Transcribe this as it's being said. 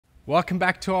Welcome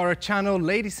back to our channel,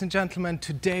 ladies and gentlemen.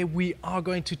 Today we are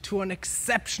going to tour an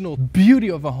exceptional beauty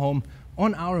of a home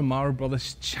on our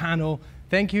Marobrothers channel.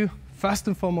 Thank you first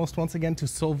and foremost once again to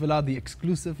Soul Villa, the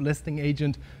exclusive listing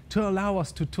agent, to allow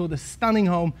us to tour the stunning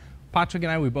home. Patrick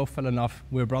and I, we both fell in love.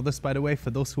 We're brothers, by the way, for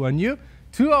those who are new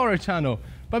to our channel.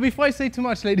 But before I say too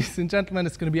much, ladies and gentlemen,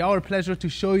 it's going to be our pleasure to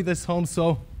show you this home.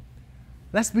 So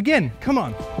let's begin. Come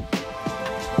on.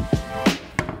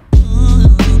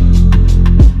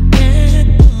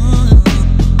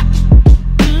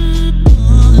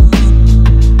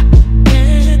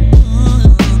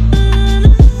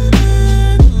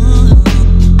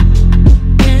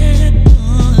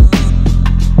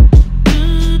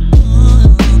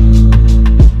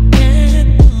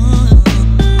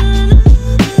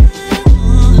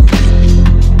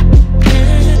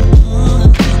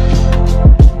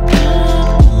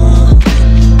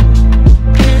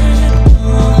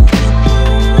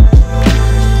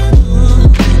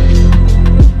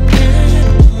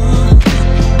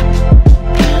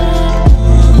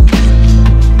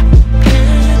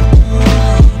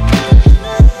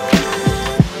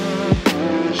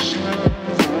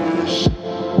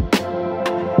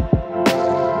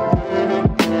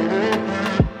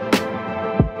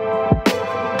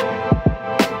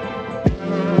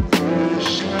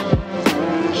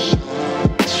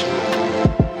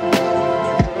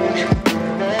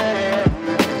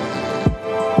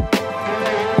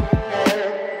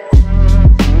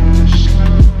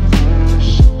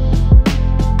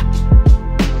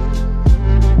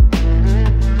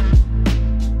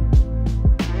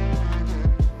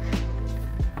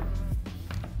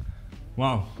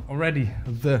 Wow, already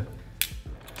the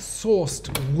sourced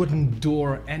wooden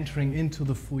door entering into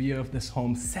the foyer of this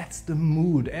home sets the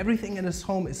mood. Everything in this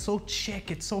home is so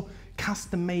chic, it's so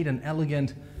custom made and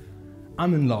elegant.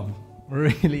 I'm in love,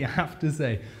 really, I have to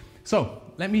say. So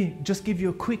let me just give you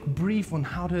a quick brief on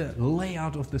how the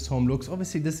layout of this home looks.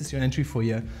 Obviously this is your entry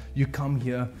foyer. You come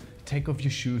here, take off your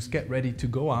shoes, get ready to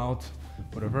go out,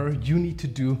 whatever you need to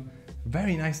do.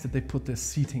 Very nice that they put this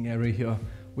seating area here.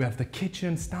 We have the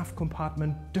kitchen, staff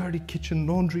compartment, dirty kitchen,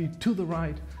 laundry to the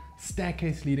right,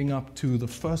 staircase leading up to the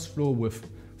first floor with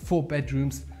 4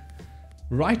 bedrooms.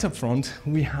 Right up front,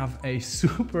 we have a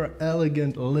super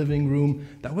elegant living room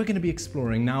that we're going to be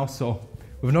exploring now. So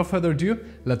with no further ado,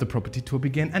 let the property tour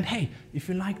begin. And hey, if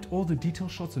you liked all the detail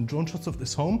shots and drone shots of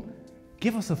this home,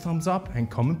 give us a thumbs up and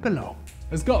comment below.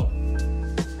 Let's go.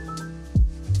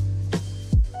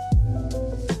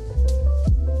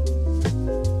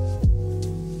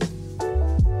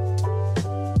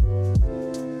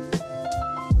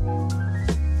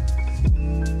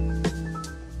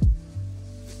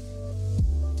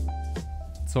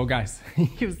 So guys,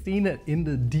 you've seen it in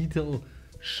the detail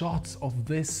shots of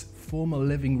this former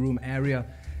living room area.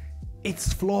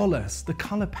 It's flawless. The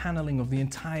color paneling of the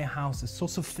entire house is so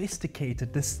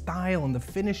sophisticated. The style and the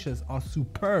finishes are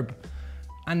superb.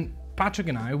 And Patrick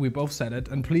and I, we both said it,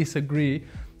 and please agree,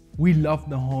 we loved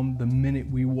the home the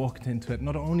minute we walked into it.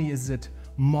 Not only is it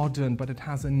modern, but it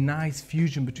has a nice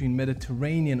fusion between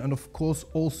Mediterranean and of course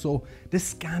also the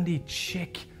Scandi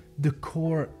chic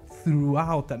decor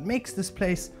throughout that makes this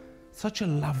place such a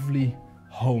lovely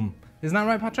home. Isn't that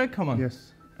right, Patrick? Come on.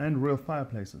 Yes, and real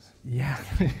fireplaces. Yeah,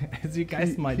 as you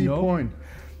guys might key know. Point.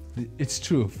 It's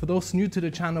true. For those new to the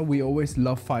channel, we always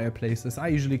love fireplaces. I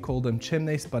usually call them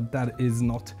chimneys, but that is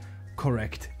not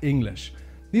correct English.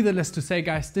 Needless to say,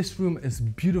 guys, this room is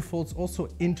beautiful. It's also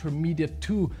intermediate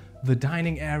to the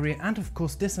dining area and of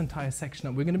course this entire section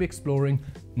that we're going to be exploring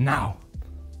now.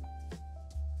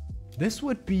 This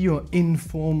would be your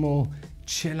informal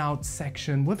chill out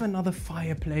section with another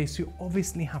fireplace. You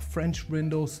obviously have French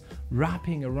windows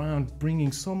wrapping around,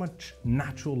 bringing so much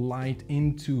natural light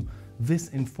into this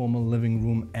informal living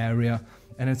room area.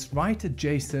 And it's right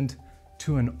adjacent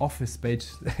to an office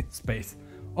space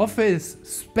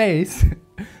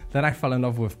that I fell in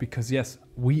love with because yes,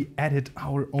 we edit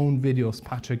our own videos,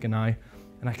 Patrick and I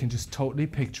can just totally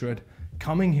picture it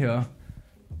coming here.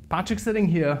 Patrick sitting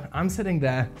here, I'm sitting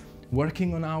there,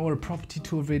 working on our property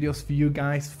tour videos for you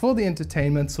guys for the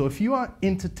entertainment. So if you are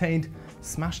entertained,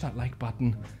 smash that like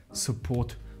button,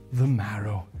 support the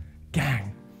Maro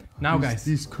gang. Now guys,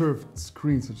 these curved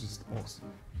screens are just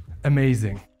awesome.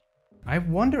 Amazing. I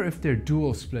wonder if they're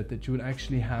dual split, that you would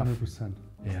actually have 100%.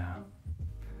 Yeah.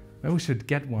 Maybe we should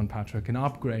get one, Patrick, an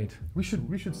upgrade. We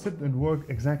should sit and work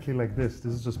exactly like this.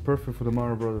 This is just perfect for the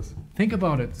Marobrothers. Think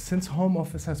about it. Since home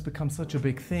office has become such a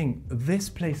big thing, this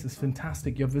place is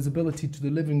fantastic. You have visibility to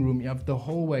the living room, you have the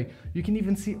hallway. You can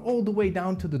even see all the way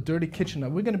down to the dirty kitchen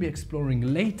that we're going to be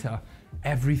exploring later.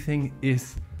 Everything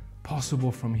is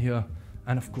possible from here.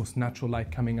 And of course, natural light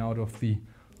coming out of the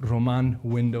Roman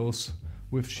windows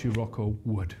with Scirocco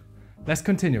wood. Let's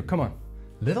continue, come on.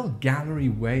 Little gallery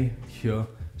way here,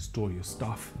 store your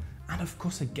stuff. And of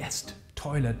course a guest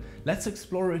toilet. Let's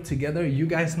explore it together. You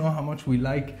guys know how much we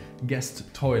like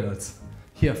guest toilets.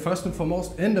 Here, first and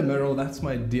foremost, in the middle, that's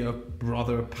my dear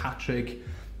brother, Patrick.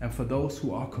 And for those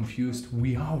who are confused,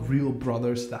 we are real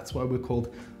brothers. That's why we're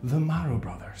called the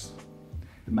Marobrothers.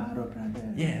 The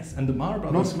Marobrothers. Yes, and the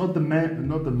Marobrothers.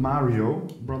 Not the Mario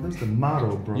brothers, the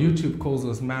Marobrothers. YouTube calls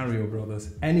us Mario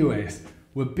Brothers. Anyways,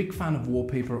 we're a big fan of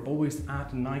wallpaper. Always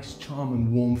add a nice charm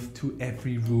and warmth to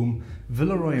every room.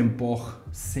 Villeroy and Boch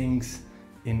sinks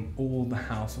in all the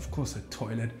house. Of course, a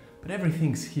toilet, but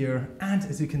everything's here. And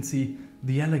as you can see,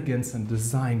 the elegance and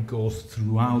design goes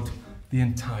throughout the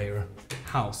entire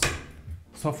house.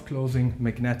 Soft closing,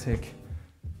 magnetic,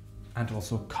 and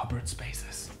also cupboard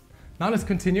spaces. Now let's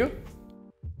continue.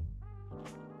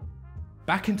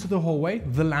 Back into the hallway,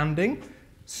 the landing,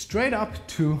 straight up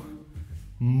to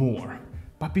more.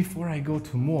 But before I go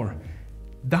to more,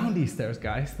 down these stairs,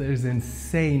 guys, there's an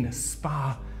insane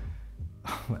spa.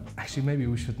 Actually, maybe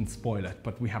we shouldn't spoil it,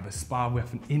 but we have a spa, we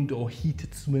have an indoor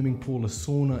heated swimming pool, a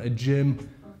sauna, a gym,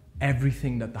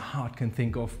 everything that the heart can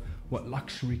think of, what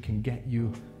luxury can get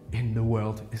you in the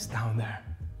world is down there.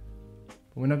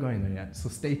 But we're not going there yet, so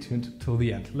stay tuned till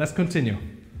the end. Let's continue.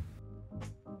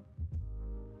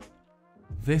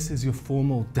 This is your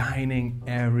formal dining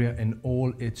area in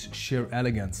all its sheer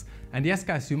elegance. And yes,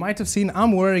 guys, you might have seen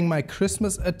I'm wearing my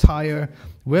Christmas attire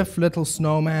with little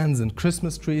snowmans and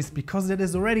Christmas trees because it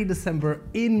is already December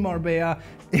in Marbella,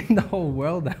 in the whole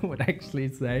world, I would actually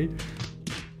say.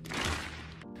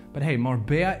 But hey,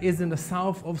 Marbella is in the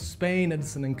south of Spain.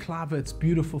 It's an enclave. It's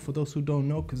beautiful for those who don't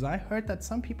know, because I heard that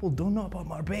some people don't know about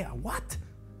Marbella. What?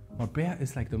 Marbella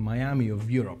is like the Miami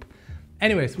of Europe.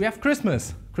 Anyways, we have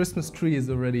Christmas. Christmas tree is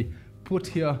already put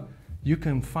here. You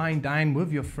can fine dine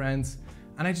with your friends.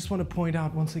 And I just want to point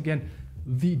out once again,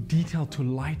 the detail to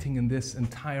lighting in this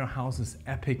entire house is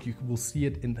epic. You will see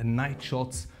it in the night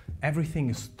shots. Everything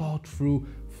is thought through.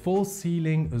 Full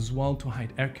ceiling as well to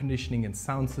hide air conditioning and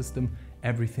sound system.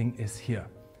 Everything is here.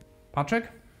 Patrick?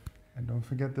 And don't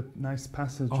forget the nice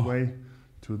passageway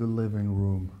to the living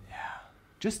room. Yeah.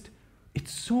 Just,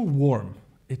 it's so warm.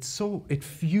 It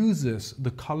fuses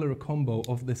the color combo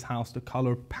of this house, the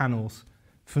color panels.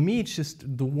 For me, it's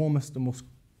just the warmest, the most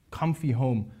comfy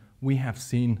home we have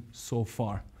seen so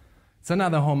far. It's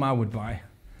another home I would buy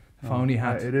if I only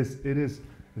had. It is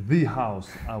the house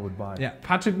I would buy. Yeah,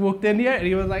 Patrick walked in here and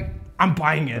he was like, I'm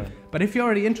buying it. Yeah. But if you're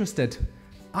already interested,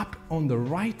 up on the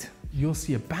right, you'll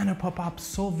see a banner pop up.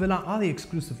 Sol Villa are the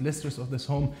exclusive listers of this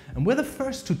home. And we're the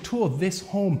first to tour this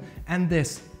home and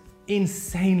this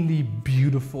insanely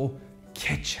beautiful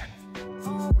kitchen.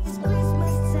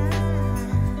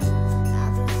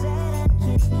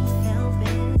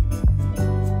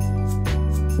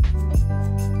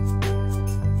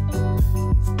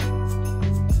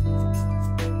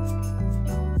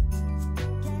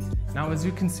 Now, as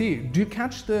you can see, do you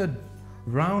catch the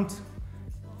round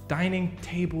dining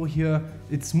table here?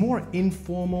 It's more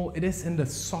informal. It is in the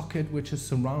socket, which is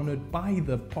surrounded by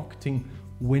the pocketing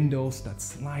windows that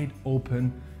slide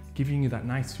open, giving you that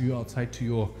nice view outside to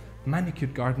your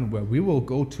manicured garden, where we will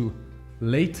go to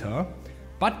later.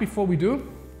 But before we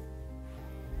do,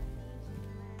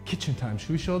 kitchen time.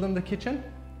 Should we show them the kitchen?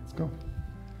 Let's go.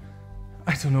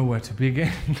 I don't know where to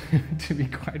begin, to be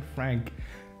quite frank.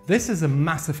 This is a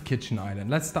massive kitchen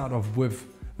island. Let's start off with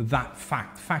that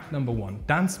fact. Fact number one,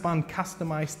 Danspan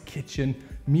customized kitchen,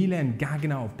 Miele and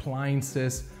Gaggenau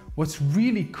appliances. What's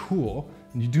really cool,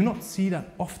 and you do not see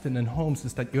that often in homes,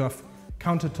 is that you have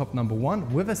countertop number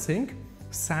one with a sink,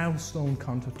 sandstone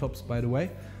countertops by the way,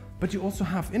 but you also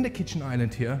have in the kitchen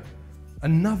island here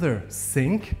another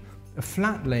sink, a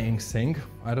flat laying sink,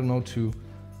 I don't know, to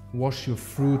wash your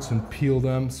fruits and peel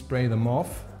them, spray them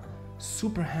off.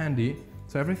 Super handy.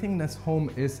 So everything in this home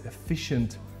is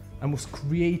efficient and was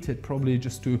created probably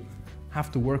just to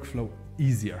have the workflow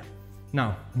easier.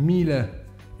 Now, Miele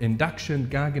induction,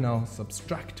 Gaggenau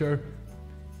subtractor,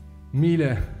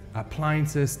 Miele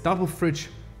appliances, double fridge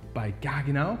by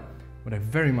Gaggenau, what I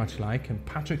very much like, and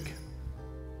Patrick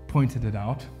pointed it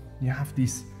out. You have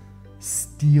these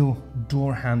steel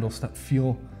door handles that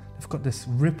feel, they've got this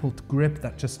rippled grip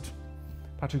that just,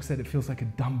 Patrick said it feels like a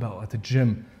dumbbell at the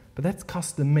gym, but that's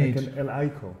custom made. Like an El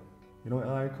Aico. You know El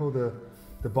Aico,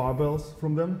 the barbells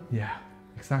from them? Yeah,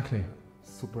 exactly.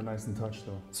 Super nice in touch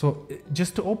though. So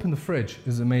just to open the fridge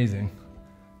is amazing.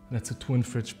 That's a twin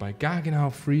fridge by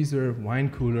Gaggenau, freezer, wine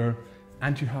cooler,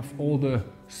 and you have all the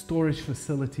storage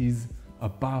facilities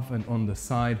above and on the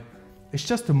side. It's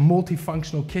just a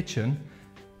multifunctional kitchen.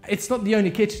 It's not the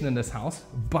only kitchen in this house,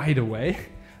 by the way.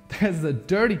 There's a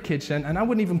dirty kitchen, and I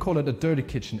wouldn't even call it a dirty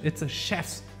kitchen. It's a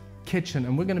chef's kitchen,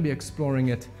 and we're gonna be exploring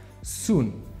it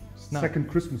soon. Now, second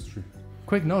Christmas tree.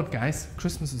 quick note, guys,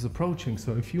 Christmas is approaching,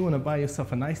 so if you wanna buy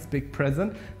yourself a nice big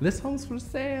present, this home's for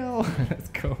sale. Let's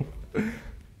go.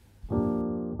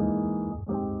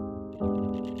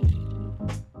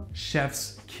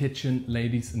 Chef's kitchen,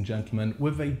 ladies and gentlemen,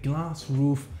 with a glass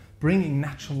roof, bringing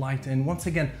natural light in. Once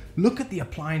again, look at the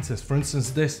appliances. For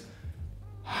instance, this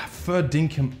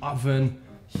Verdinkum oven,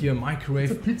 here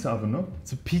microwave. It's a pizza oven, no?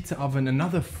 It's a pizza oven,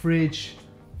 another fridge,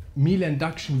 Miele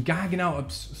induction,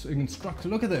 Gaggenau instructor.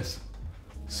 Look at this.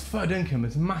 It's Verdinkum,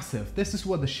 it's massive. This is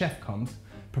where the chef comes,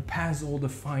 prepares all the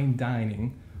fine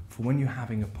dining for when you're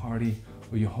having a party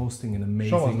or you're hosting an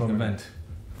amazing event.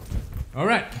 All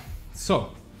right,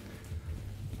 so,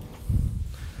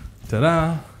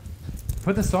 ta-da.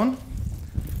 Put this on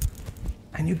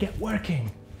and you get working.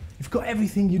 You've got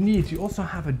everything you need. You also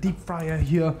have a deep fryer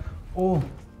here, all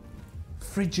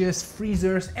fridges,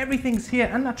 freezers, everything's here,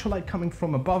 and natural light coming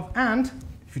from above. And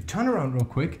if you turn around real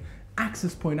quick,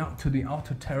 access point out to the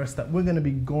outer terrace that we're gonna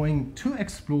be going to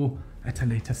explore at a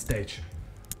later stage.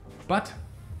 But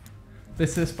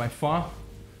this is by far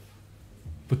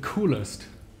the coolest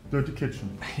dirty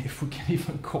kitchen. If we can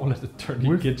even call it a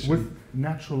dirty kitchen. With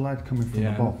natural light coming from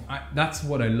above. That's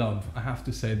what I love, I have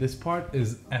to say. This part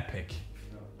is epic.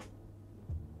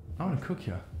 I want to cook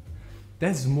here.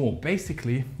 There's more.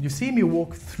 Basically, you see me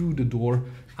walk through the door.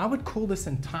 I would call this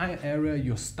entire area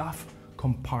your stuff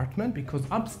compartment, because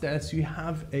upstairs you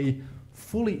have a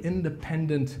fully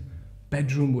independent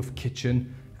bedroom with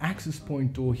kitchen, access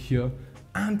point door here,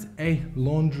 and a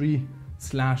laundry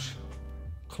slash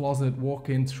closet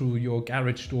walk-in through your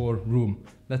garage door room.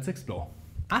 Let's explore.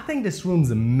 I think this room's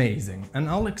amazing, and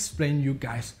I'll explain you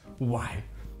guys why.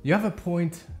 You have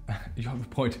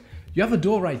a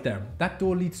door right there. That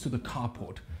door leads to the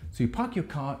carport. So you park your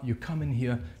car, you come in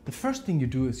here. The first thing you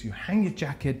do is you hang your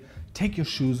jacket, take your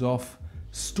shoes off,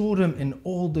 store them in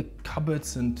all the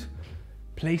cupboards and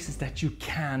places that you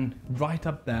can right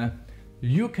up there.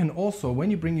 You can also, when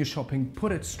you bring your shopping,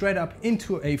 put it straight up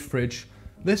into a fridge.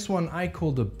 This one I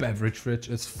call the beverage fridge.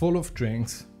 It's full of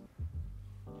drinks.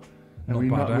 And we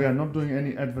are not doing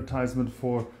any advertisement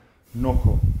for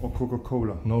Nocco or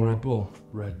Coca-Cola. No Red Bull.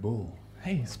 Red Bull.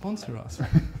 Hey, sponsor us.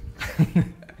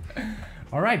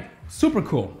 All right, super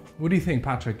cool. What do you think,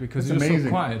 Patrick? Because you're so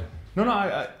quiet. No,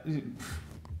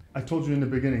 I told you in the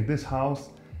beginning, this house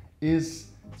is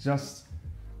just,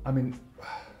 I mean,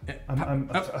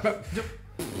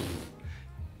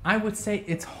 I would say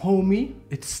it's homey,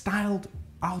 it's styled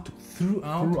out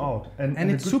throughout.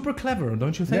 And it's super clever,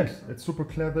 don't you think? Yes, it's super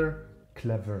clever.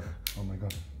 Oh my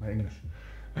God, my English.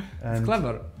 And it's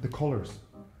clever. The colors.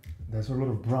 There's a lot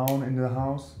of brown in the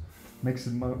house. Makes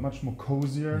it much more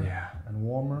cozier and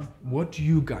warmer. What do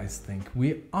you guys think?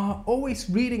 We are always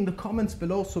reading the comments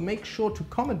below, so make sure to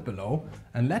comment below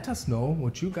and let us know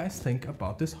what you guys think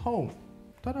about this home.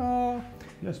 Ta-da!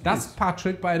 Yes, that's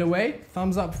Patrick, by the way.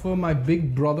 Thumbs up for my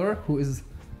big brother who is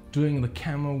doing the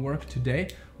camera work today.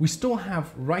 We still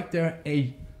have right there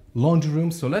a laundry room,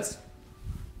 so let's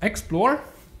explore.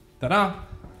 Ta-da!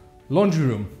 Laundry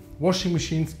room, washing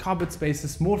machines, cupboard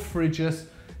spaces, more fridges,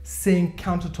 sink,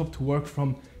 countertop to work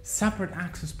from, separate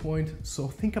access point. So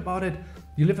think about it.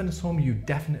 You live in this home, you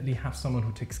definitely have someone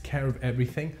who takes care of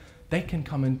everything. They can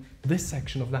come in this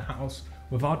section of the house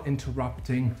without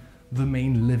interrupting the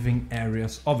main living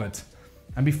areas of it.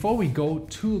 And before we go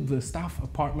to the staff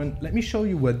apartment, let me show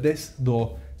you where this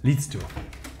door leads to.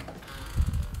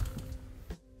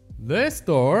 This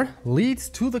door leads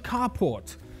to the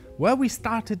carport, where we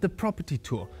started the property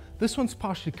tour. This one's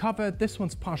partially covered, this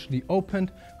one's partially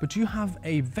opened, but you have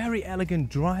a very elegant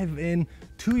drive-in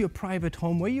to your private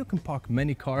home where you can park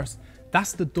many cars.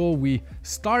 That's the door we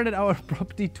started our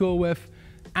property tour with.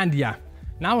 And yeah,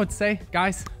 now I'd say,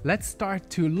 guys, let's start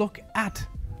to look at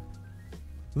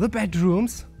the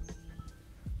bedrooms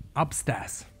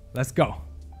upstairs. Let's go.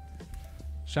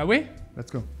 Shall we? Let's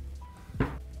go.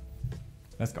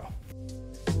 Let's go.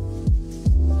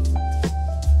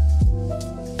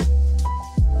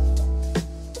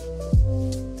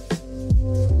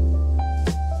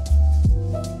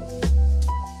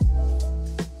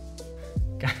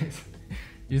 Guys,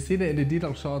 you see that in the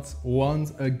detail shots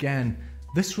once again.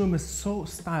 This room is so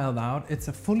styled out. It's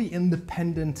a fully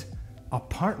independent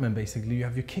apartment, basically. You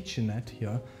have your kitchenette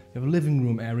here, you have a living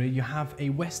room area, you have a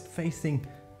west-facing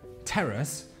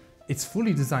terrace. It's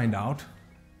fully designed out.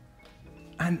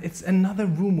 And it's another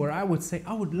room where I would say,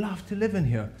 I would love to live in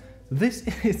here. This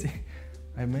is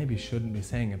I maybe shouldn't be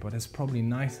saying it, but it's probably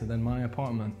nicer than my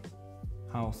apartment,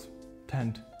 house,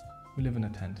 tent. We live in a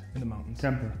tent in the mountains.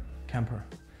 Camper.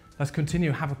 Let's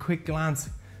continue, have a quick glance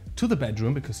to the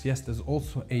bedroom, because yes, there's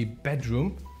also a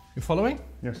bedroom. You following?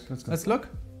 Yes, let's go. Let's look.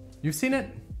 You've seen it,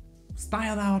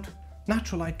 styled out,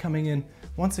 natural light coming in.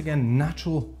 Once again,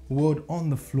 natural wood on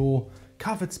the floor,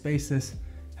 covered spaces.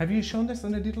 Have you shown this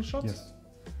in the detail shots? Yes.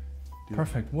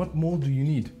 Perfect. What more do you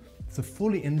need? It's a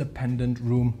fully independent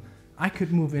room. I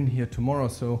could move in here tomorrow,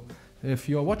 so if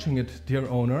you're watching it, dear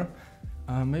owner,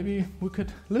 maybe we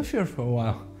could live here for a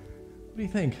while. What do you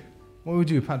think? What would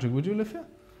you, Patrick? Would you live here?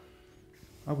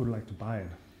 I would like to buy it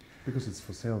because it's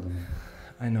for sale to me.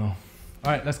 I know.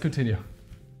 All right, let's continue.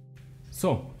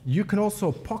 So you can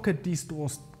also pocket these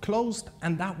doors closed,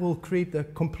 and that will create the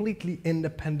completely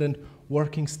independent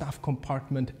working staff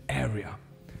compartment area.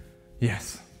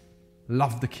 Yes,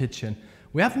 love the kitchen.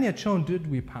 We haven't yet shown, did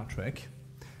we, Patrick,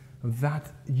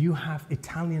 that you have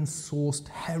Italian sourced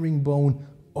herringbone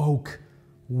oak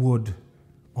wood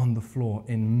on the floor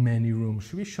in many rooms.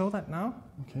 Should we show that now?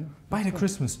 Okay. By the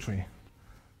Christmas tree.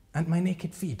 And my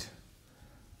naked feet.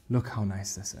 Look how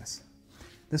nice this is.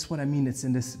 This is what I mean, it's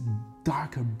in this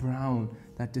darker brown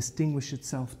that distinguishes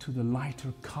itself to the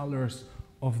lighter colors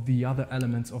of the other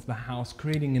elements of the house,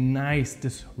 creating a nice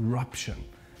disruption.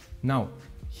 Now,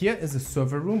 here is a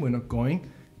server room, we're not going.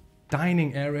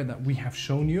 Dining area that we have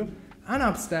shown you. And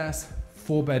upstairs,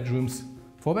 4 bedrooms.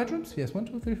 4 bedrooms? Yes, 1,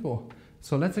 2, 3, 4.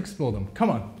 So let's explore them, come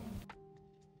on.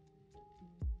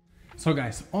 So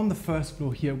guys, on the first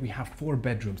floor here, we have 4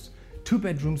 bedrooms. 2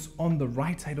 bedrooms on the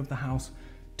right side of the house,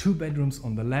 2 bedrooms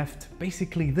on the left.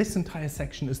 Basically, this entire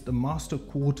section is the master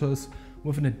quarters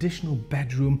with an additional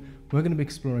bedroom. We're gonna be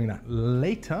exploring that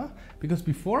later, because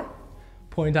before,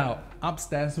 point out,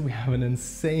 upstairs we have an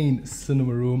insane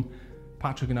cinema room.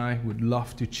 Patrick and I would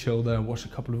love to chill there, watch a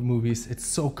couple of movies. It's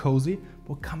so cozy.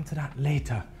 We'll come to that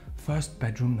later. First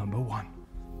bedroom number 1.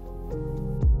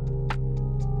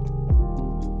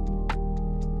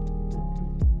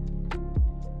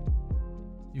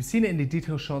 You've seen it in the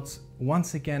detail shots.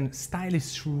 Once again,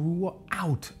 stylish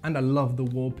throughout, and I love the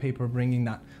wallpaper bringing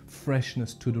that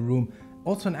freshness to the room.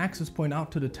 Also an access point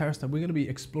out to the terrace that we're going to be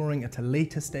exploring at a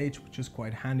later stage, which is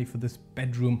quite handy for this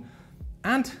bedroom,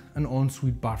 and an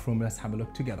ensuite bathroom. Let's have a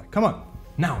look together. Come on.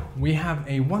 Now we have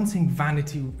a one-sink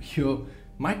vanity here,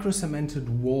 micro-cemented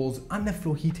walls,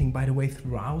 underfloor heating, by the way,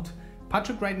 throughout.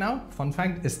 Patrick right now, fun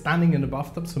fact, is standing in the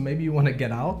bathtub, so maybe you want to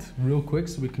get out real quick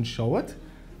so we can show it.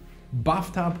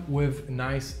 Bathtub with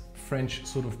nice French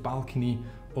sort of balcony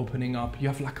opening up. You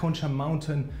have La Concha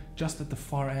Mountain just at the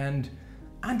far end.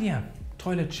 And yeah,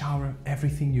 toilet, shower,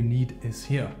 everything you need is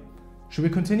here. Should we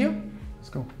continue? Let's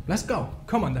go. Let's go.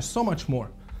 Come on, there's so much more.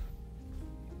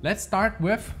 Let's start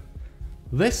with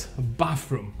this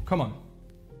bathroom. Come on.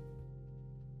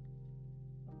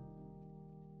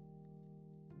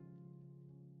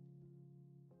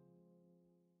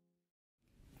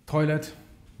 Toilet,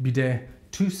 bidet,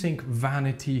 2-sink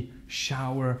vanity,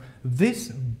 shower. This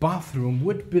bathroom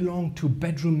would belong to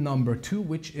bedroom number 2,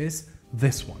 which is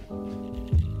this one.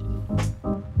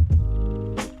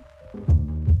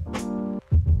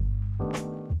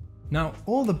 Now,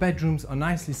 all the bedrooms are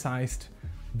nicely sized.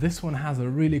 This one has a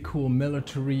really cool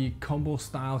military combo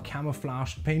style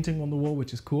camouflage painting on the wall,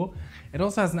 which is cool. It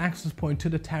also has an access point to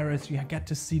the terrace. You get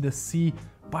to see the sea,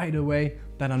 by the way,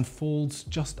 that unfolds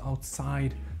just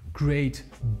outside. Great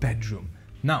bedroom.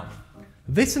 Now,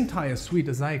 this entire suite,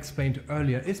 as I explained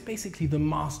earlier, is basically the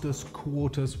master's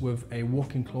quarters with a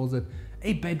walk-in closet,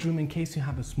 a bedroom in case you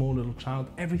have a small little child.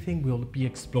 Everything we'll be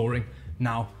exploring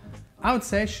now. I would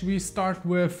say, should we start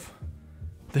with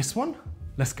this one?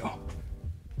 Let's go.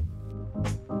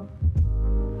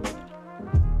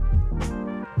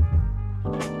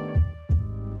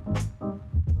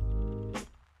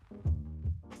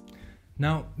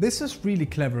 Now, this is really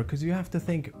clever because you have to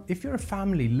think, if you're a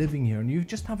family living here and you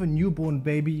just have a newborn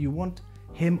baby, you want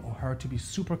him or her to be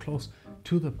super close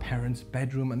to the parents'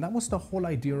 bedroom. And that was the whole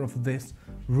idea of this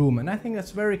room. And I think that's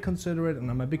very considerate,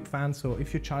 and I'm a big fan. So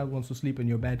if your child wants to sleep in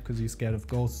your bed because he's scared of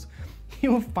ghosts, he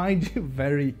will find you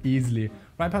very easily.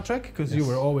 Right, Patrick? Because you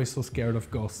were always so scared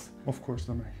of ghosts. Of course,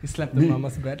 Dominic. You slept in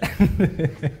Mama's bed.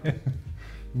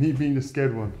 Me being the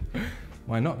scared one.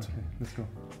 Why not? Okay, let's go.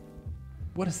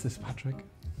 What is this, Patrick?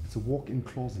 It's a walk-in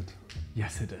closet.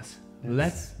 Yes, it is.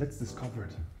 Let's discover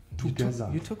it.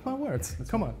 You took my words.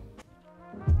 Come on.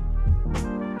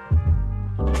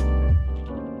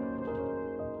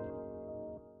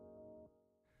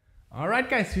 All right,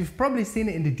 guys, you've probably seen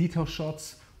it in the detail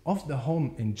shots of the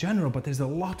home in general, but there's a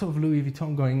lot of Louis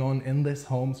Vuitton going on in this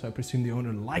home, so I presume the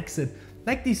owner likes it.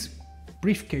 Like these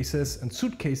briefcases and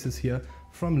suitcases here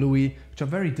from Louis, which are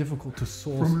very difficult to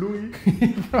source. From Louis?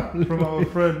 From our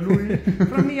friend Louis?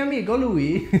 From mi amigo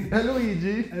Louis.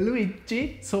 Luigi.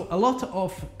 Luigi. So a lot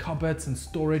of cupboards and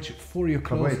storage for your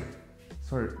clothes. But wait,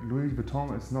 sorry, Louis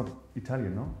Vuitton is not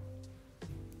Italian, no?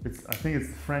 I think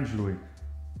it's French Louis.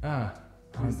 Ah.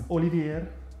 It's Olivier.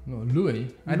 No,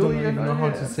 Louis. I don't even know how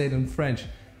to say it in French.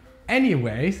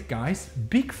 Anyways, guys,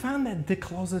 big fan that the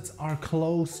closets are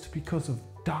closed because of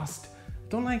dust.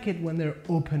 Don't like it when they're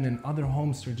open. In other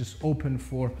homes they're just open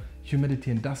for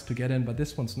humidity and dust to get in, but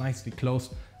this one's nicely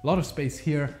closed. A lot of space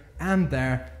here and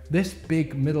there. This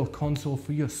big middle console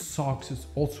for your socks is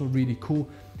also really cool.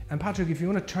 And Patrick, if you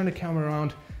want to turn the camera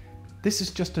around, this is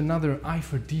just another eye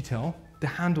for detail. The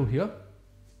handle here,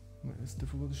 it's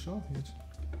difficult to show.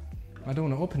 I don't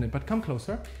want to open it, but come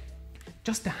closer.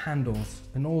 Just the handles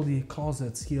and all the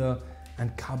closets here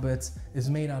and cupboards is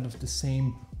made out of the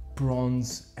same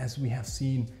bronze as we have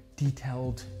seen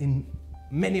detailed in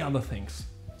many other things.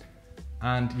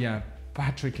 And yeah,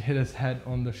 Patrick hit his head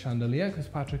on the chandelier because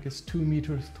Patrick is 2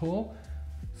 meters tall.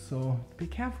 So be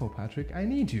careful, Patrick, I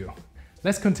need you.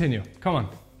 Let's continue, come on.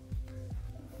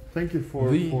 Thank you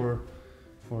for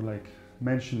like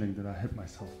mentioning that I hit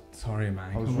myself. Sorry,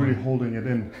 man. I was really holding it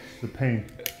in, the pain.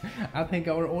 I think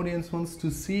our audience wants to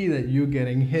see that you're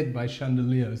getting hit by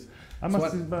chandeliers. I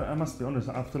must be honest,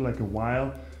 after like a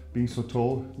while being so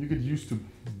tall, you get used to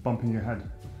bumping your head.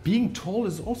 Being tall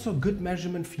is also a good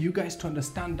measurement for you guys to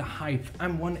understand the height.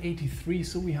 I'm 183,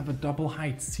 so we have a double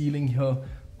height ceiling here.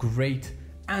 Great.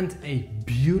 And a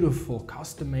beautiful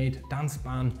custom-made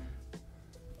Dansban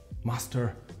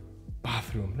master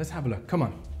bathroom. Let's have a look, come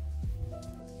on.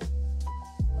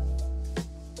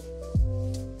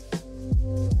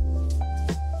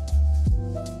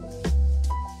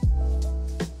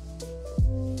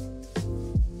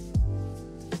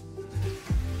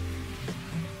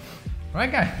 Right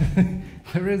guys,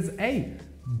 there is a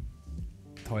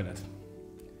toilet.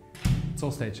 It's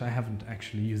all staged, I haven't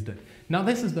actually used it. Now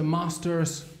this is the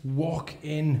master's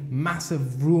walk-in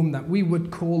massive room that we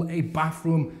would call a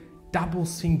bathroom. Double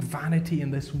sink vanity in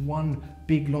this one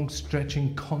big long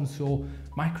stretching console.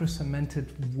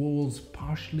 Micro-cemented walls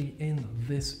partially in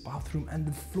this bathroom, and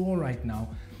the floor right now,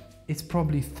 it's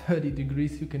probably 30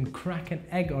 degrees. You can crack an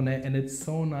egg on it and it's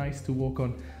so nice to walk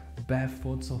on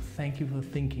barefoot, so thank you for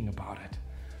thinking about it.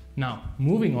 Now,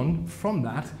 moving on from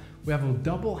that, we have a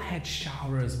double head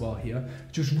shower as well here,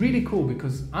 which is really cool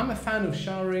because I'm a fan of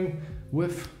showering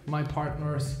with my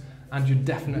partners, and you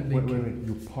definitely... Wait,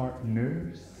 you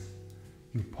partners?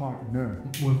 You partner?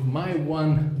 With my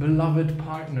one beloved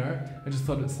partner. I just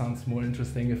thought it sounds more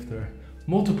interesting if there are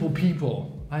multiple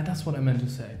people. That's what I meant to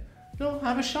say. No,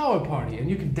 have a shower party, and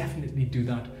you can definitely do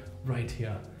that right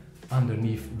here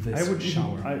underneath this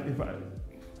shower. I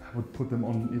would put them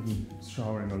on even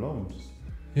showering alone. Just,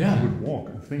 yeah. I would walk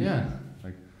and think. Yeah.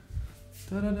 Like,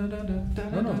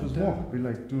 no, just walk. Be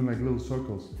like doing like little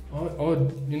circles.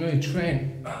 Or you know, you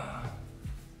train.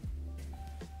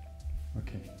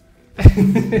 Okay.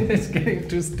 It's getting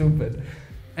too stupid.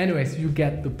 Anyways, you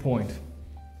get the point.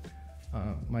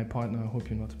 My partner, I hope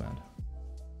you're not mad.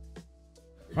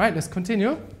 Right, let's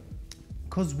continue.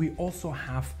 Because we also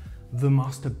have the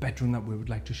master bedroom that we would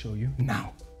like to show you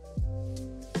now.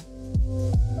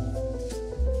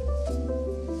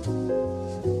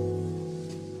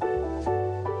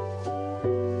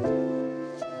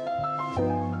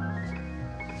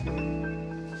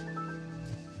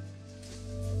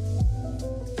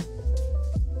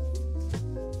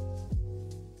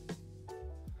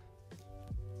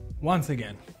 Once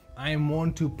again, I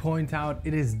want to point out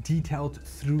it is detailed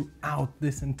throughout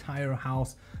this entire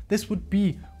house. This would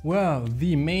be where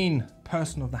the main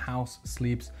person of the house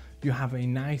sleeps. You have a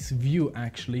nice view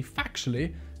actually,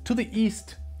 factually, to the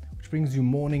east, which brings you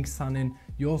morning sun in.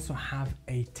 You also have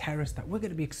a terrace that we're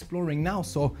going to be exploring now.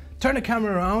 So turn the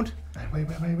camera around. Wait.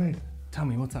 Tell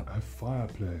me, what's up? A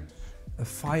fireplace. A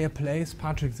fireplace?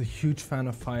 Patrick's a huge fan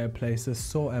of fireplaces,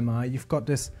 so am I. You've got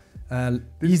this lounge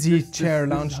chair.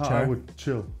 This is how I would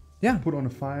chill. Yeah. Put on a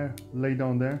fire, lay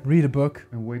down there. Read a book.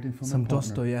 And waiting for some my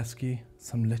partner. Dostoevsky,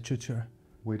 some literature.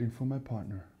 Waiting for my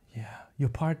partner. Yeah, your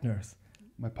partners.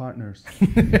 My partners.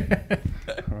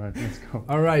 All right, let's go.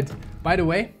 All right. By the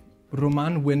way,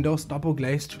 Roman windows, double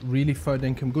glazed, really fair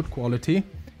dinkum, good quality.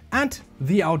 And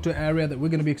the outdoor area that we're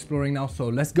going to be exploring now. So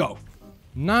let's go.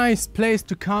 Nice place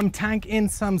to come, tank in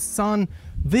some sun.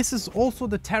 This is also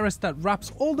the terrace that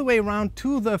wraps all the way around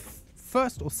to the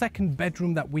first or second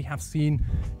bedroom that we have seen.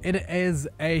 It is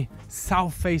a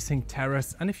south-facing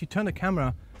terrace, and if you turn the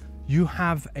camera, you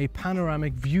have a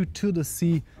panoramic view to the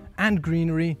sea and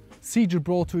greenery. See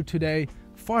Gibraltar today,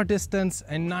 far distance,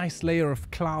 a nice layer of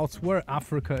clouds where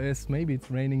Africa is. Maybe it's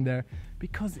raining there,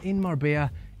 because in Marbella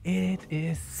it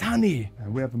is sunny.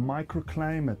 And we have a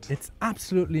microclimate. It's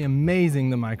absolutely amazing,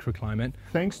 the microclimate.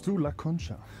 Thanks to La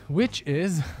Concha. Which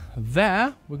is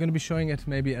there. We're going to be showing it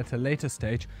maybe at a later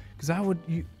stage, because I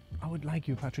would like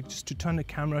you, Patrick, just to turn the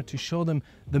camera to show them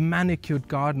the manicured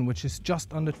garden, which is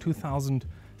just under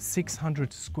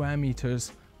 2,600 square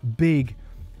meters big.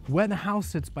 Where the house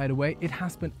sits, by the way, it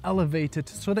has been elevated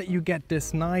so that you get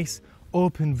this nice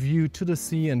open view to the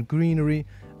sea and greenery.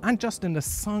 And just in the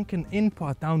sunken in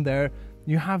part down there,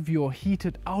 you have your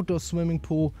heated outdoor swimming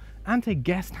pool and a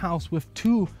guest house with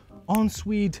 2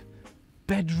 ensuite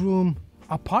bedroom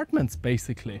apartments,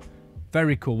 basically.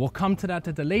 Very cool. We'll come to that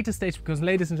at a later stage, because,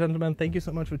 ladies and gentlemen, thank you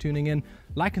so much for tuning in.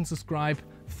 Like and subscribe,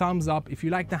 thumbs up. If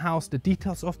you like the house, the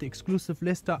details of the exclusive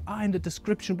lister are in the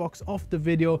description box of the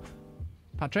video.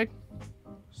 Patrick?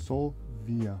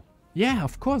 Solvia. Yeah,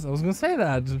 of course, I was gonna say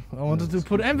that. I wanted to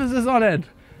put emphasis on it.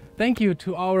 Thank you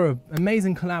to our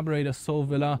amazing collaborator, Sol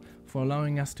Villa, for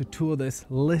allowing us to tour this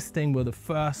listing. We're the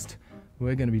first.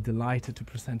 We're gonna be delighted to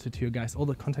present it to you guys. All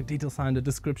the contact details are in the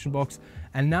description box.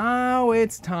 And now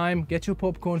it's time, get your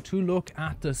popcorn to look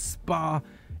at the spa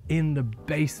in the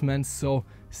basement. So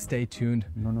stay tuned.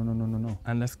 No.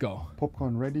 And let's go.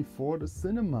 Popcorn ready for the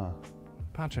cinema.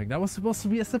 Patrick, that was supposed to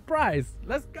be a surprise.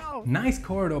 Let's go. Nice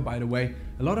corridor, by the way.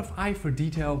 A lot of eye for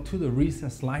detail to the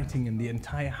recessed lighting in the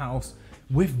entire house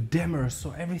with dimmers,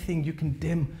 so everything you can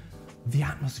dim the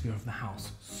atmosphere of the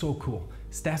house. So cool.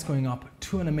 Stairs going up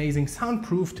to an amazing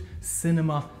soundproofed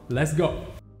cinema. Let's go.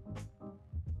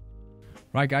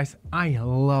 Right, guys, I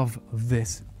love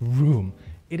this room.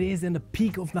 It is in the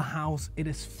peak of the house. It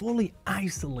is fully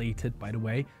isolated, by the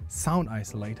way, sound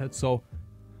isolated. So,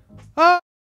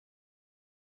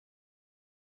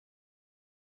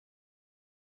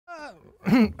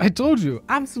 I told you,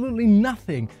 absolutely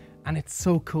nothing. And it's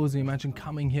so cozy. Imagine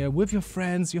coming here with your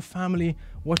friends, your family,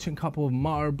 watching a couple of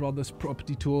Marobrothers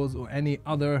property tours or any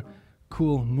other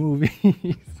cool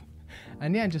movies.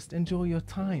 And yeah, just enjoy your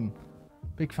time.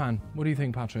 Big fan. What do you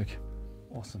think, Patrick?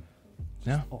 Awesome.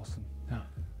 Yeah? Awesome. Yeah.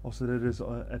 Also, that is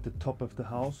at the top of the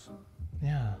house.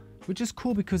 Yeah. Which is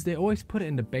cool, because they always put it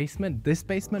in the basement. This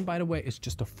basement, by the way, is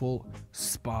just a full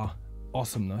spa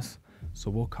awesomeness. So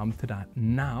we'll come to that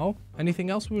now.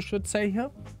 Anything else we should say here?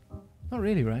 Not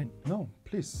really, right? No,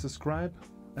 please subscribe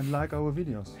and like our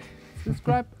videos.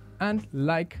 Subscribe and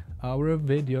like our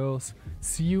videos.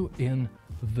 See you in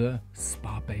the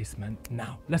spa basement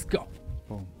now. Let's go.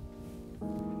 Boom.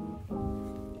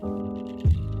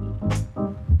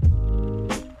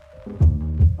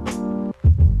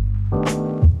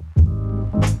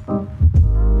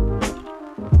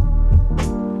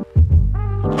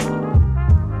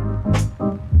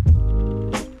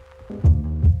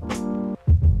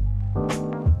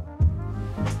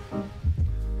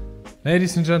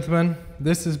 Ladies and gentlemen,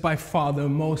 this is by far the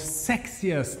most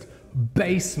sexiest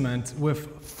basement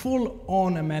with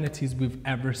full-on amenities we've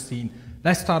ever seen.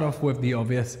 Let's start off with the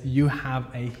obvious. You have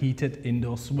a heated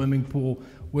indoor swimming pool,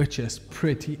 which is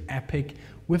pretty epic,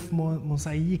 with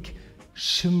mosaic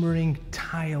shimmering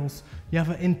tiles. You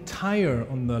have an entire,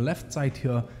 on the left side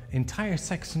here, entire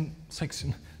section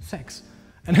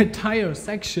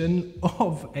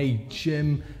of a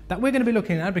gym that we're going to be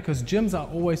looking at, because gyms are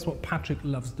always what Patrick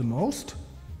loves the most.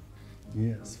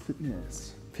 Yes,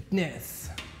 fitness. Fitness.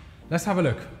 Let's have a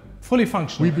look. Fully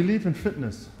functional. We believe in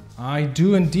fitness. I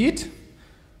do indeed.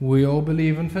 We all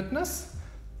believe in fitness.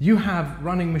 You have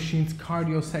running machines,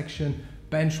 cardio section,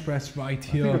 bench press right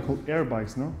here. I think they're called air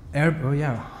bikes, no? Oh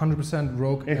yeah, 100%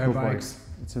 Rogue air bikes.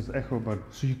 It says Echo, but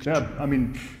so you could, yeah, I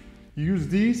mean, you use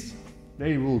these,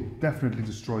 they will definitely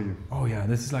destroy you. Oh yeah,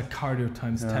 this is like cardio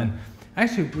times 10.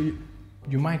 Actually,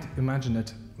 you might imagine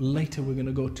it. Later we're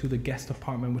gonna go to the guest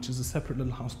apartment, which is a separate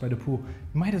little house by the pool.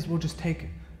 You might as well just take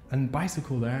a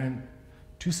bicycle there and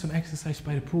do some exercise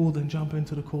by the pool, then jump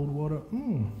into the cold water.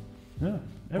 Yeah.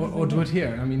 Or do it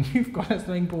here. I mean, you've got a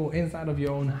swimming pool inside of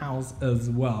your own house as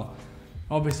well.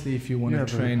 Obviously, if you want to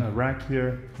train. A rack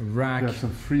here. A rack. You have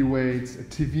some free weights, a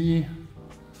TV.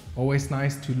 Always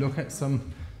nice to look at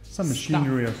some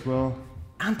machinery stuff. as well.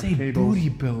 And a booty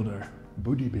builder.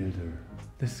 Booty builder.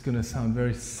 This is gonna sound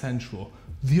very sensual.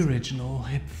 The original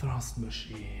hip thrust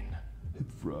machine.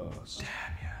 Hip thrust.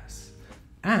 Damn yes.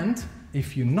 And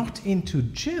if you're not into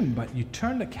gym, but you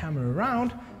turn the camera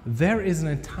around, there is an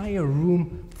entire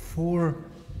room for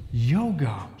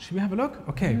yoga. Should we have a look?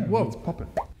 Okay, yeah, whoa. Let's pop it.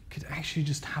 Could actually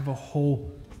just have a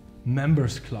whole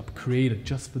members club created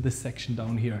just for this section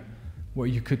down here, where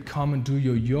you could come and do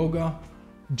your yoga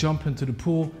jump into the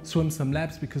pool, swim some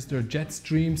laps because there are jet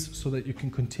streams so that you can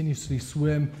continuously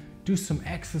swim, do some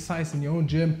exercise in your own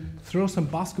gym, throw some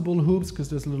basketball hoops because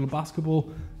there's a little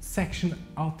basketball section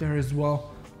out there as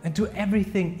well, and do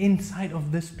everything inside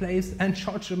of this place and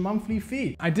charge a monthly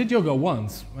fee. I did yoga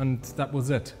once and that was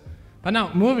it. But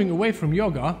now, moving away from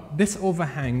yoga, this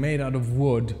overhang made out of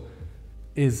wood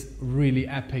is really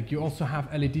epic. You also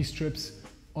have LED strips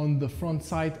on the front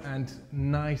side and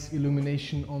nice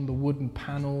illumination on the wooden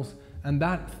panels. And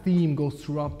that theme goes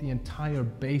throughout the entire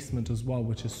basement as well,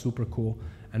 which is super cool.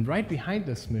 And right behind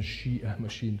this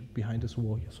behind this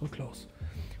wall, you're so close,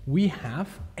 we have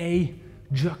a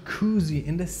jacuzzi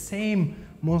in the same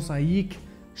mosaic,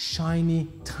 shiny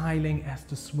tiling as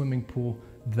the swimming pool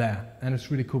there. And it's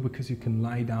really cool because you can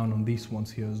lie down on these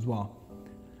ones here as well.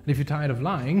 And if you're tired of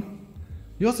lying,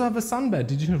 you also have a sunbed.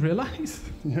 Did you realize?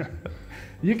 Yeah.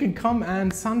 You can come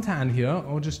and suntan here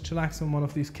or just chillax on one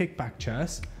of these kickback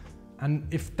chairs. And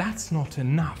if that's not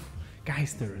enough,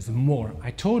 guys, there is more. I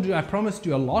told you, I promised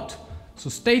you a lot, so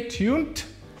stay tuned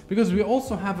because we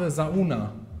also have a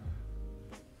sauna.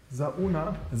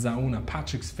 Sauna,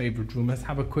 Patrick's favorite room. Let's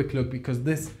have a quick look because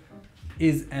this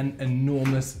is an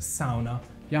enormous sauna.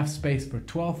 You have space for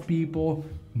 12 people,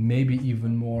 maybe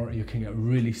even more. You can get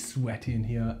really sweaty in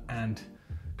here and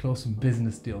close some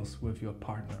business deals with your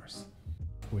partners.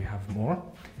 We have more.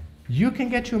 You can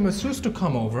get your masseuse to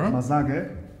come over. Massage.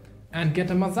 And get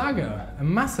a massage, a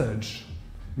massage.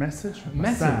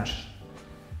 Massage.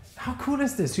 How cool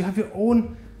is this? You have your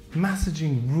own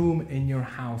massaging room in your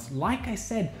house. Like I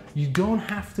said, you don't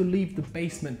have to leave the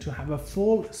basement to have a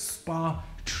full spa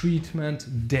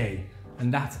treatment day.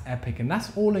 And that's epic. And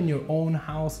that's all in your own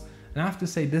house. And I have to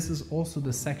say, this is also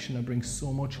the section that brings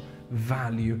so much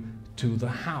value to the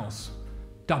house.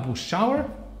 Double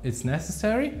shower, it's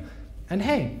necessary. And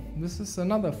hey, this is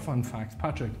another fun fact,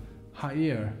 Patrick.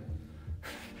 Ha'ir.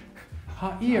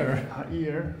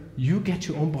 You get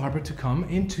your own barber to come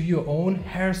into your own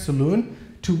hair salon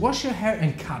to wash your hair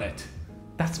and cut it.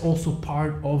 That's also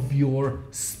part of your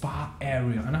spa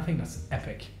area. And I think that's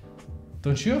epic.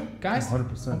 Don't you, guys?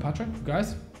 100%. Patrick,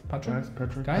 guys?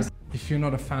 Patrick. Guys, if you're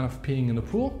not a fan of peeing in the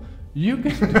pool, you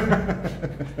can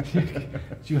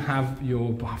you have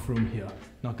your bathroom here.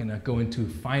 Not gonna go into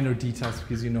finer details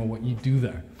because you know what you do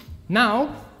there.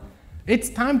 Now, it's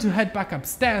time to head back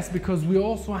upstairs because we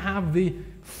also have the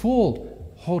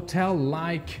full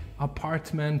hotel-like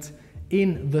apartment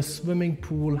in the swimming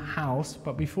pool house.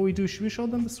 But before we do, should we show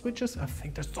them the switches? I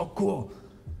think they're so cool.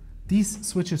 These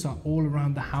switches are all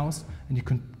around the house and you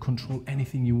can control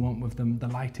anything you want with them, the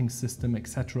lighting system,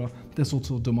 etc. There's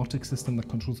also a domotic system that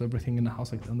controls everything in the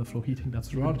house, like the underflow heating,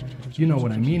 that's right. You know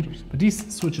what I mean. But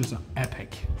these switches are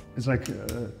epic. It's like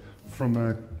from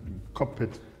a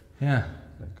cockpit. Yeah.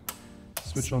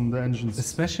 Switch on the engines.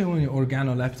 Especially when you're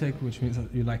organoleptic, which means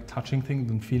that you like touching things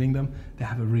and feeling them, they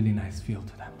have a really nice feel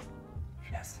to them.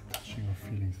 Yes. Touching or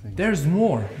feeling things. There's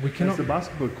more. We cannot. There's the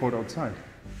basketball court outside.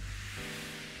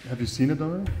 Have you seen it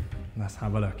already? Let's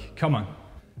have a look. Come on.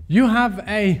 You have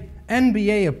a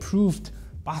NBA approved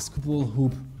basketball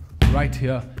hoop right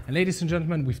here. And ladies and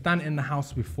gentlemen, we've done it in the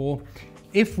house before.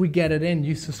 If we get it in,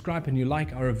 you subscribe and you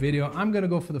like our video. I'm gonna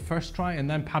go for the first try and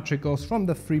then Patrick goes from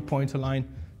the 3-pointer line,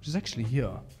 which is actually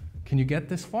here. Can you get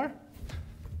this far?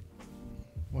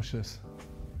 Watch this.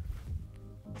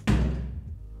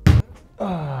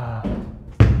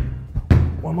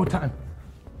 One more time.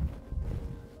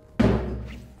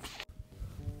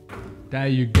 There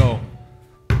you go.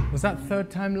 Was that third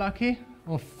time lucky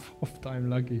or fourth time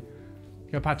lucky?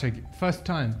 Okay, Patrick, first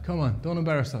time. Come on, don't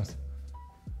embarrass us.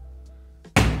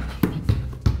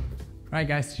 Right,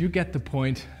 guys, you get the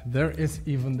point. There is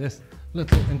even this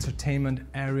little entertainment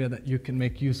area that you can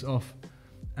make use of.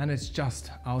 And it's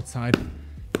just outside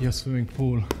your swimming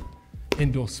pool,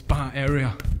 indoor spa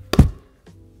area.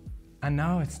 And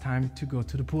now it's time to go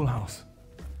to the pool house.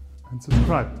 And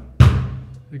subscribe.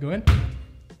 We go in?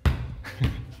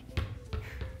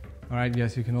 All right,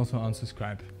 yes, you can also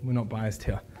unsubscribe. We're not biased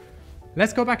here.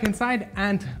 Let's go back inside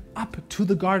and up to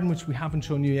the garden, which we haven't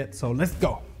shown you yet, so let's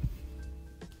go.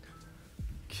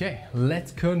 Okay,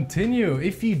 let's continue.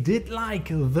 If you did like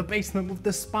the basement with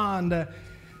the spa and the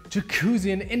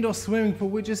jacuzzi and indoor swimming pool,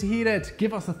 which is heated,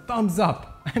 give us a thumbs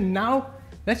up. And now,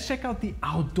 let's check out the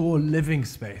outdoor living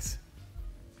space.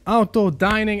 Outdoor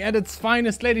dining at its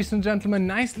finest, ladies and gentlemen,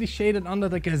 nicely shaded under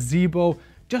the gazebo.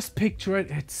 Just picture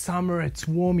it, it's summer, it's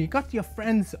warm, you got your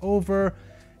friends over,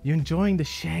 you're enjoying the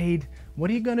shade. What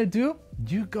are you gonna do?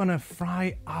 You're gonna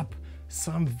fry up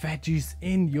some veggies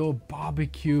in your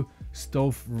barbecue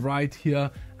stove right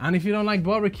here. And if you don't like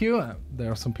barbecue,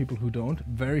 there are some people who don't,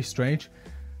 very strange,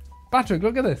 Patrick,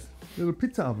 look at this. Little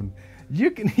pizza oven.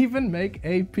 You can even make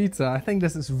a pizza. I think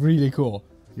this is really cool.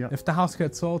 Yeah. If the house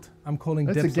gets sold, I'm calling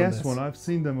That's dibs a gas on this. one. I've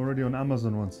seen them already on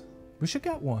Amazon once. We should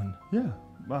get one. Yeah,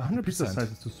 100% pizza 100%.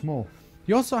 size is too small.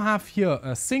 You also have here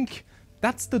a sink.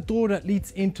 That's the door that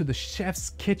leads into the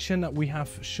chef's kitchen that we have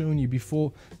shown you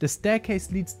before. The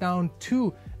staircase leads down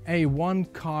to a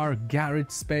 1-car garage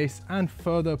space and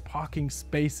further parking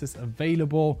spaces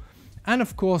available. And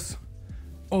of course,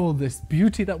 all this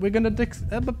beauty that we're gonna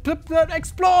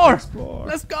explore.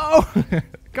 Let's go.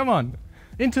 Come on,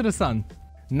 into the sun.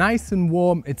 Nice and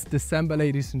warm. It's December,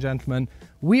 ladies and gentlemen.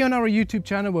 We on our YouTube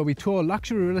channel, where we tour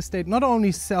luxury real estate, not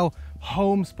only sell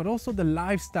homes, but also the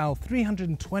lifestyle,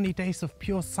 320 days of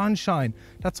pure sunshine.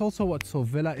 That's also what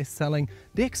Sovilla is selling,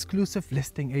 the exclusive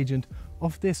listing agent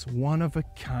of this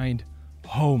one-of-a-kind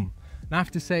home. And I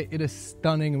have to say, it is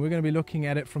stunning, and we're going to be looking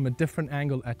at it from a different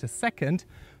angle at a second.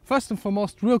 First and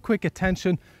foremost, real quick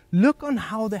attention, look on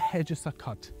how the hedges are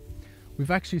cut.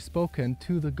 We've actually spoken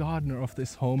to the gardener of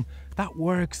this home that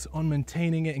works on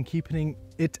maintaining it and keeping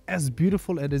it as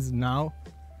beautiful as it is now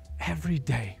every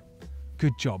day.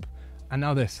 Good job. And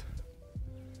now this.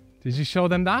 Did you show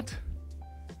them that?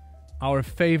 Our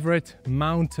favorite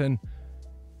mountain.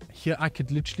 Here I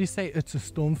could literally say it's a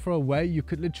stone throw away. You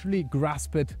could literally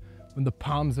grasp it in the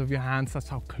palms of your hands. That's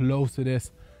how close it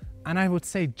is. And I would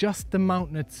say just the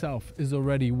mountain itself is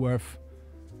already worth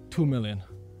 2 million.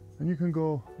 And you can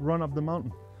go run up the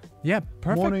mountain. Yeah,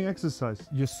 perfect. Morning exercise.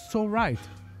 You're so right.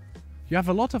 You have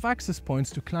a lot of access points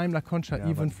to climb La Concha, Yeah,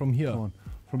 even from here.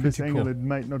 From this angle, it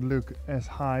might not look as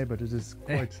high, but it is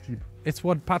quite steep. It's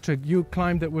what, Patrick, you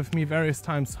climbed it with me various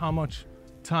times. How much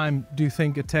time do you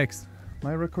think it takes?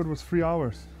 My record was 3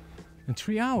 hours. In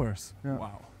 3 hours? Yeah.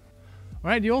 Wow.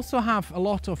 All right, you also have a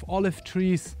lot of olive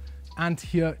trees and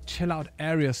here chill out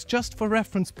areas. Just for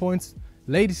reference points,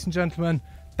 ladies and gentlemen,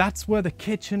 that's where the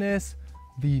kitchen is,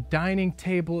 the dining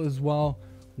table as well.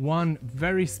 One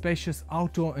very spacious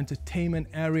outdoor entertainment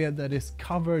area that is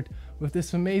covered with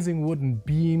this amazing wooden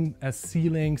beam as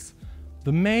ceilings.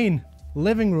 The main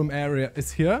living room area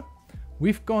is here.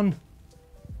 We've gone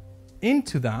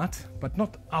into that, but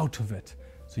not out of it.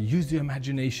 So use your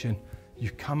imagination.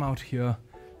 You come out here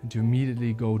and you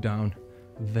immediately go down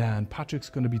there. And Patrick's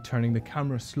going to be turning the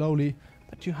camera slowly,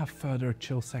 but you have further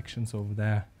chill sections over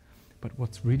there. But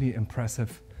what's really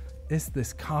impressive is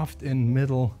this carved in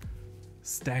middle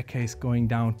staircase going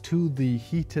down to the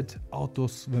heated outdoor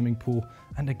swimming pool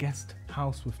and a guest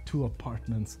house with 2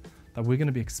 apartments that we're going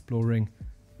to be exploring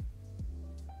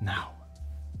now.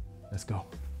 Let's go.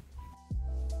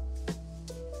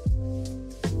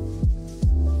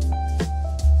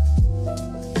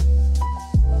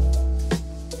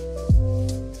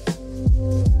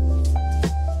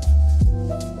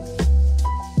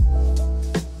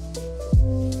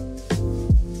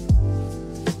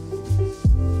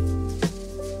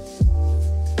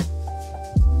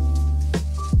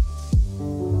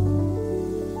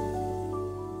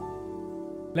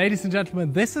 Ladies and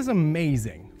gentlemen, this is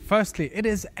amazing. Firstly, it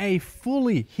is a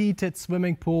fully heated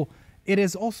swimming pool. It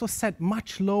is also set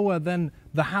much lower than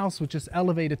the house, which is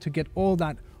elevated to get all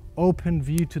that open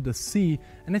view to the sea.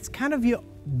 And it's kind of your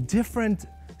different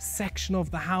section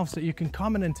of the house that you can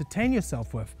come and entertain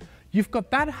yourself with. You've got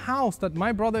that house that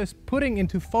my brother is putting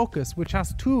into focus, which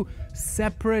has 2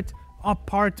 separate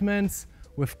apartments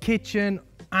with kitchen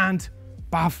and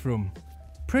bathroom.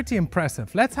 Pretty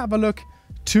impressive. Let's have a look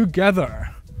together.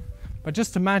 But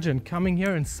just imagine coming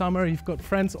here in summer, you've got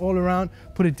friends all around,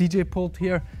 put a DJ pult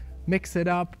here, mix it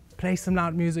up, play some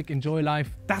loud music, enjoy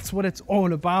life. That's what it's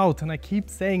all about, and I keep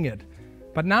saying it.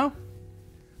 But now,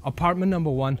 apartment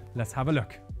number 1, let's have a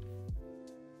look.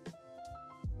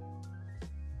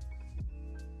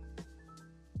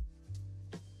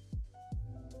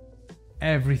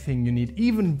 Everything you need,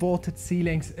 even vaulted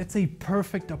ceilings. It's a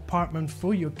perfect apartment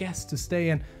for your guests to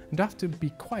stay in. And I have to be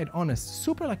quite honest,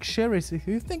 super luxurious if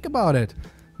you think about it.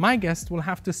 My guest will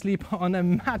have to sleep on a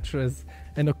mattress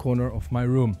in the corner of my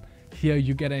room. Here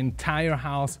you get an entire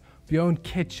house, your own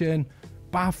kitchen,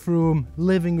 bathroom,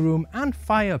 living room and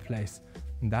fireplace.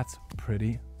 And that's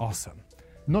pretty awesome.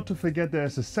 Not to forget,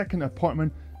 there's a second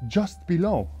apartment just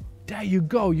below. There you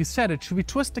go, you said it. Should we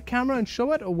twist the camera and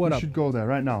show it, or what? We should go there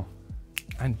right now.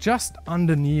 And just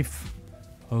underneath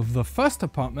of the first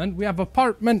apartment, we have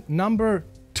apartment number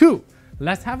 2.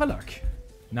 Let's have a look.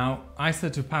 Now, I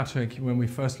said to Patrick when we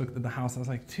first looked at the house, I was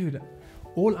like, dude,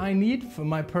 all I need for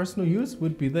my personal use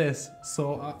would be this.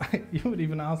 So you would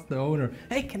even ask the owner,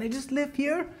 hey, can I just live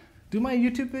here? Do my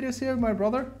YouTube videos here with my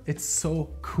brother? It's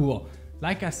so cool.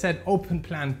 Like I said, open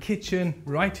plan kitchen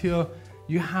right here.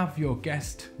 You have your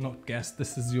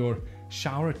this is your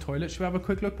shower, toilet. Should we have a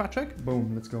quick look, Patrick?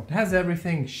 Boom, let's go. It has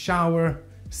everything, shower,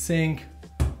 sink,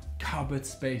 cupboard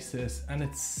spaces, and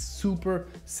it's super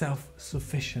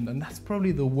self-sufficient. And that's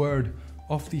probably the word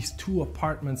of these 2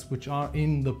 apartments which are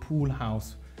in the pool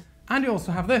house. And you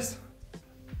also have this.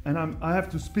 And I have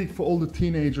to speak for all the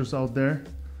teenagers out there.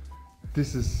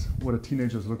 This is what a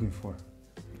teenager is looking for.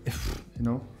 You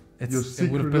know? It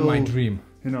would have been my dream.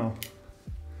 You know,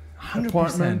 100%.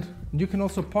 apartment. You can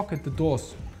also pocket the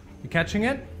doors. You catching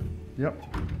it? Yep.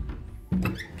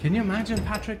 Can you imagine,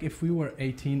 Patrick, if we were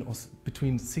 18 or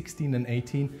between 16 and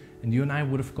 18 and you and I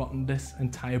would have gotten this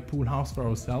entire pool house for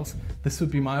ourselves? This would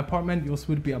be my apartment, yours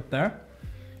would be up there.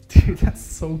 Dude, that's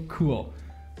so cool.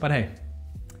 But hey,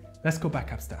 let's go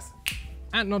back upstairs.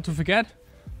 And not to forget,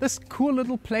 this cool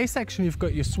little play section. You've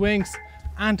got your swings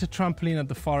and a trampoline at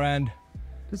the far end.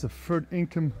 This is a third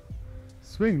income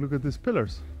swing. Look at these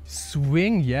pillars.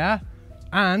 Swing, yeah.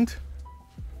 And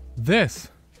this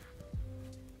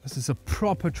is a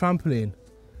proper trampoline.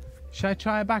 Should I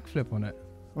try a backflip on it?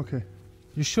 Okay.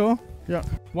 You sure? Yeah.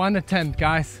 1 attempt,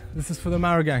 guys. This is for the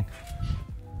Maro gang.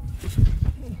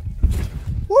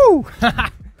 Woo!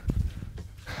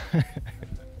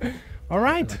 All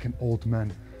right. Like an old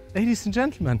man. Ladies and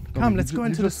gentlemen, come, let's go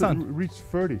into the sun. Reached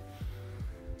 30.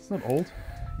 It's not old.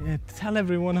 Yeah, tell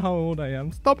everyone how old I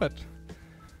am. Stop it.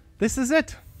 This is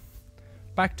it.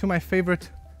 Back to my favorite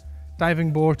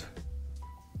diving board.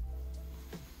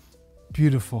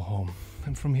 Beautiful home.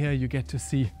 And from here you get to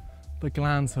see the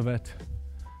glance of it.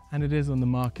 And it is on the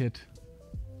market.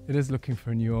 It is looking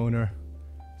for a new owner.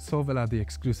 So will are the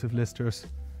exclusive listers.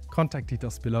 Contact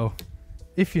details below.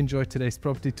 If you enjoyed today's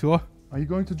property tour. Are you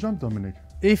going to jump, Dominic?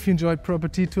 If you enjoyed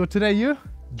property tour today, you?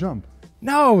 Jump.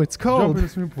 No, it's cold. Jump in the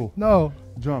swimming pool. No.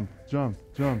 Jump, jump,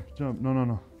 jump, jump. No, no,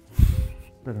 no.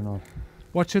 Better not.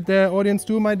 What should the audience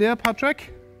do, my dear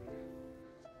Patrick?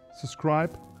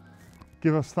 Subscribe.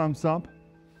 Give us thumbs up.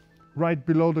 Right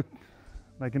below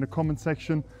like in the comment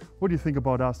section, what do you think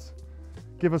about us?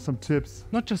 Give us some tips.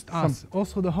 Not just us,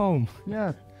 also the home.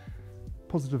 Yeah.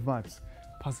 Positive vibes.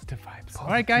 Positive vibes. All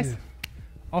right, guys.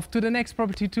 Off to the next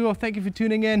property tour. Thank you for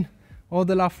tuning in. All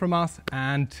the love from us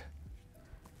and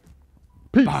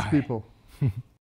peace, bye. people.